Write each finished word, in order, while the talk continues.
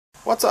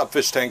What's up,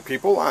 fish tank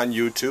people on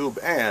YouTube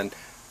and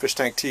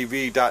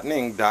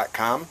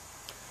fishtanktv.ning.com.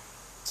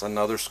 It's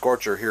another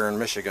scorcher here in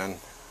Michigan.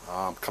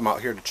 Come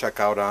out here to check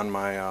out on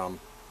my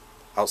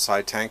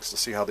outside tanks to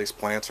see how these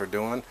plants are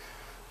doing.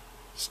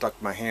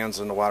 Stuck my hands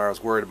in the water. I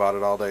was worried about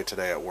it all day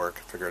today at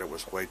work. I figured it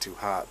was way too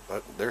hot,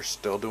 but they're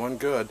still doing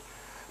good.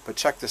 But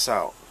check this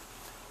out.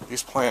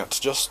 These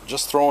plants,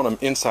 just throwing them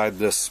inside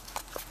this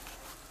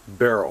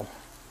barrel.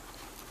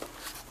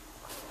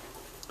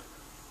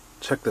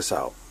 Check this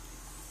out.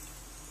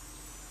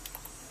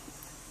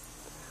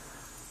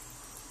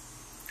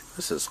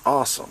 This is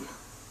awesome.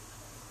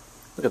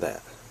 Look at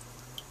that.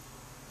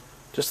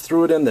 Just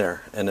threw it in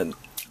there, and then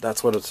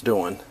that's what it's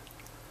doing.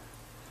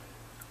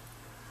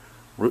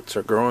 Roots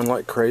are growing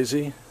like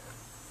crazy.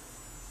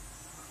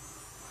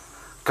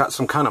 Got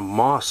some kind of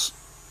moss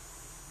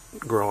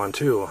growing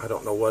too. I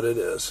don't know what it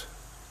is,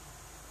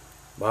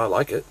 but I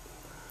like it.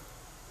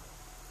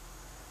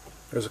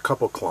 There's a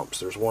couple clumps.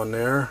 There's one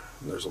there.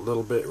 There's a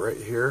little bit right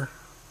here.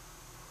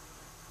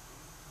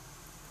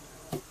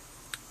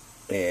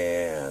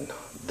 And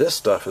this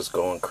stuff is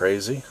going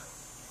crazy.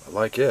 I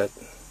like it.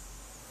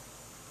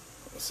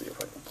 Let's see if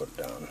I can put it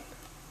down.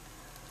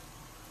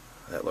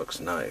 That looks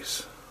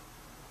nice.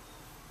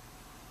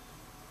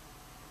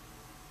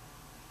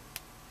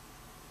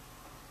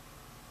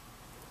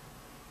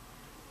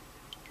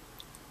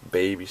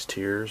 Baby's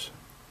tears.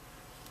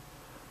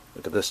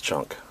 Look at this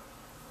chunk.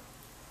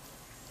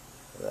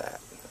 That.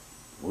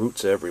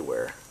 Roots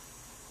everywhere.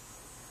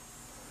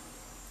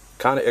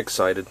 Kind of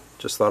excited.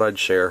 Just thought I'd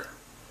share.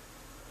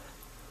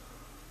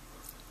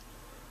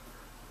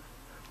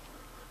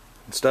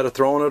 Instead of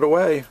throwing it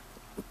away,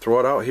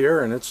 throw it out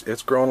here, and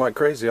it's growing like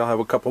crazy. I'll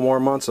have a couple more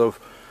months of,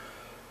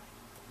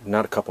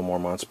 not a couple more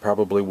months,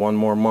 probably one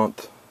more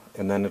month,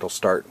 and then it'll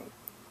start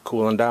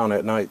cooling down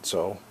at night.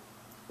 So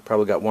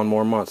probably got one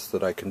more month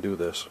that I can do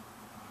this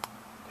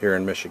here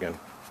in Michigan.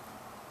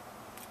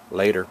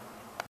 Later.